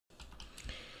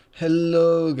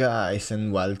Hello guys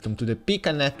and welcome to the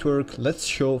Pikanetwork. Let's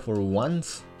show for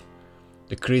once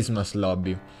the Christmas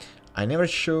lobby. I never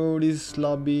showed this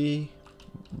lobby,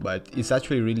 but it's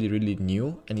actually really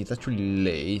new and it's actually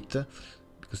late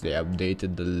because they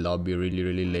updated the lobby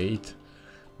really late.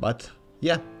 But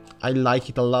yeah, I like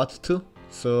it a lot too.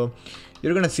 So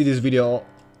you're gonna see this video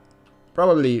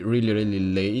probably really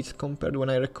late compared to when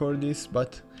I record this,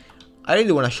 but I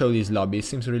really want to show this lobby. It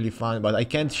seems really fun, but I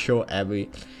can't show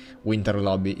every winter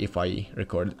lobby if I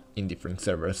record in different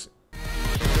servers.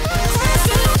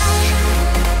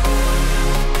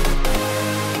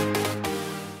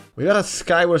 We got a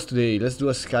SkyWars today. Let's do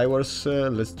a SkyWars.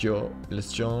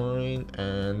 Let's join,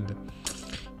 and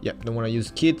yeah, don't want to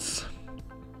use kits.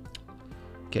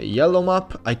 Okay, yellow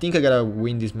map. I think I gotta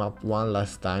win this map one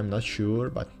last time. Not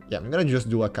sure, but yeah, I'm gonna just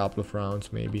do a couple of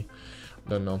rounds maybe.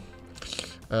 Don't know.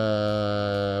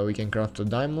 We can craft a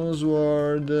diamond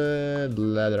sword,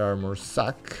 leather armor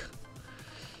sack.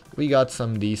 We got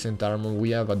some decent armor.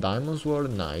 We have a diamond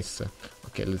sword, nice.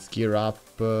 Okay, let's gear up.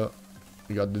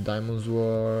 We got the diamond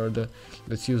sword.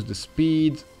 Let's use the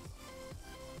speed.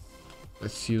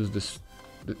 Let's use this.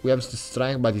 We have the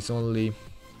strength, but it's only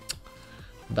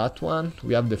that one.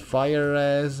 We have the fire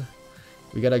res.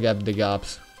 We gotta get the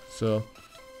gaps. So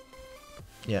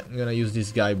yeah, I'm gonna use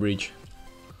this guy bridge.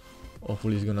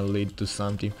 Hopefully it's gonna lead to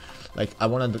something. Like I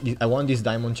want this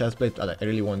diamond chestplate, but I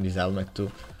really want this helmet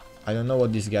too. I don't know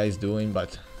what this guy is doing,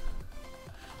 but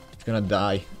it's gonna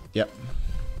die. Yep.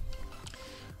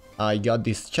 I got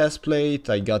this chestplate,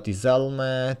 I got this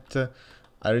helmet.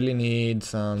 I really need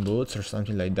some boots or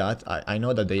something like that. I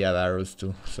know that they have arrows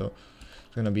too, so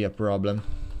it's gonna be a problem.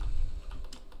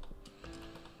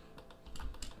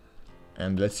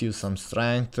 And let's use some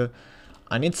strength.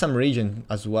 I need some regen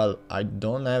as well. I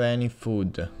don't have any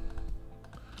food.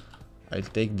 I'll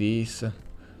take this.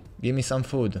 Give me some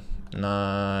food.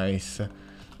 Nice.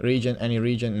 Regen, any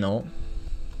regen? No.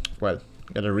 Well,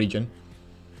 got a regen.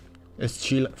 Let's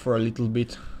chill for a little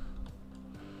bit.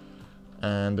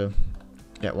 And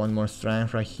yeah, one more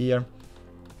strength right here.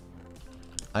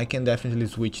 I can definitely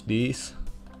switch this.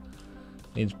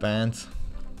 Need pants.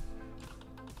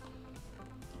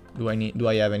 Do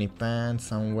I have any pants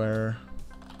somewhere?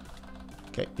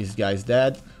 Okay, this guy's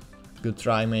dead. Good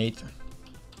try, mate.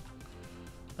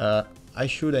 I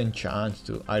should enchant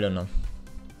too. I don't know.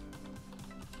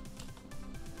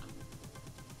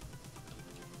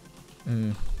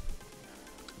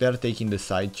 They're taking the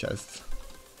side chests.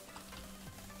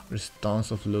 There's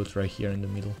tons of loot right here in the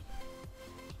middle.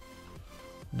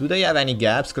 Do they have any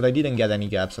gaps? Because I didn't get any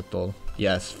gaps at all.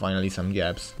 Yes, finally some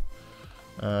gaps.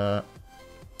 I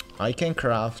can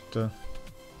craft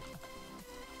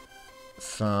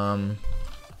some.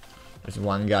 There's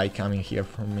one guy coming here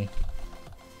from me.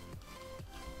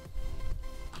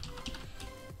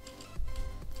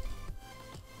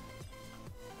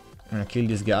 I'm gonna kill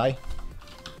this guy.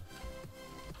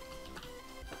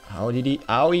 How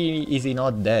is he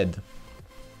not dead?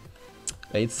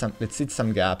 Let's hit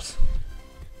some gaps.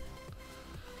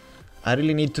 I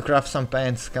really need to craft some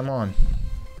pants, come on.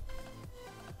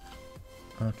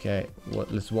 Okay,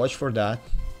 let's watch for that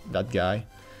guy.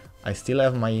 I still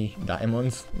have my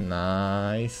diamonds,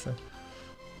 nice.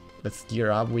 Let's gear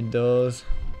up with those.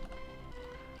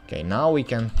 Okay, now we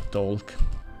can talk.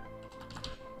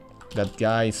 That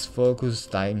guy is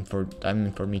focused, time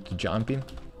for me to jump in.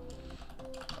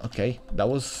 Okay, that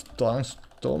was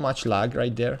so much lag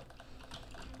right there.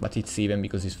 But it's even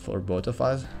because it's for both of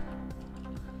us.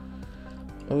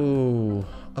 Oh,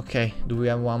 okay, do we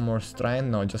have one more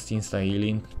strand? No, just insta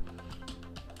healing.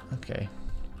 Okay.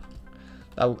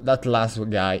 That last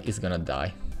guy is gonna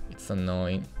die. It's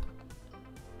annoying.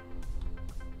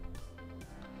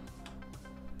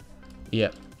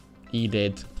 Yeah, he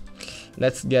did.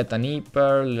 Let's get an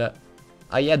E-pearl.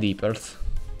 I had E-pearls.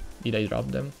 Did I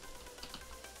drop them?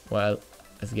 Well,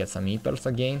 let's get some E-pearls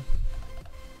again.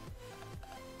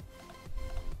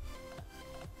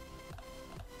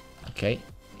 Okay,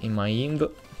 in my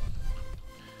ingo.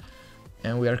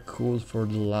 And we are cool for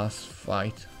the last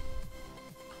fight.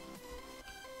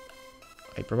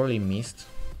 I probably missed.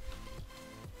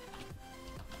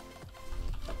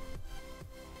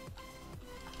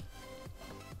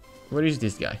 Where is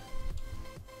this guy?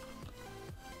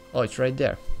 Oh, it's right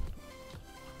there.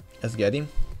 Let's get him.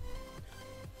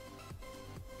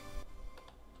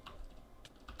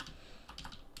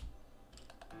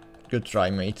 Good try,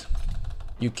 mate.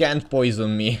 You can't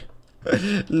poison me.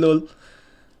 Lol.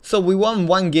 So we won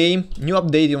one game. New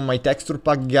update on my texture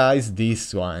pack, guys.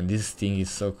 This thing is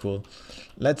so cool.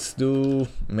 let's do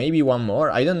maybe one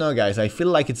more. I don't know, guys. I feel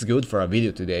like it's good for a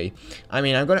video today. I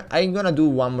mean, I'm gonna do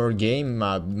one more game,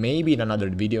 maybe in another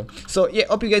video. So yeah,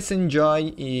 hope you guys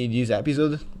enjoy this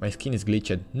episode. My skin is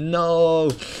glitched. No.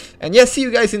 And yeah, see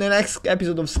you guys in the next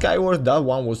episode of SkyWars. That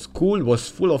one was cool, was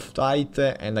full of fight,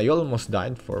 and I almost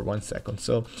died for 1 second.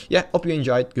 So yeah, hope you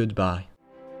enjoyed. Goodbye.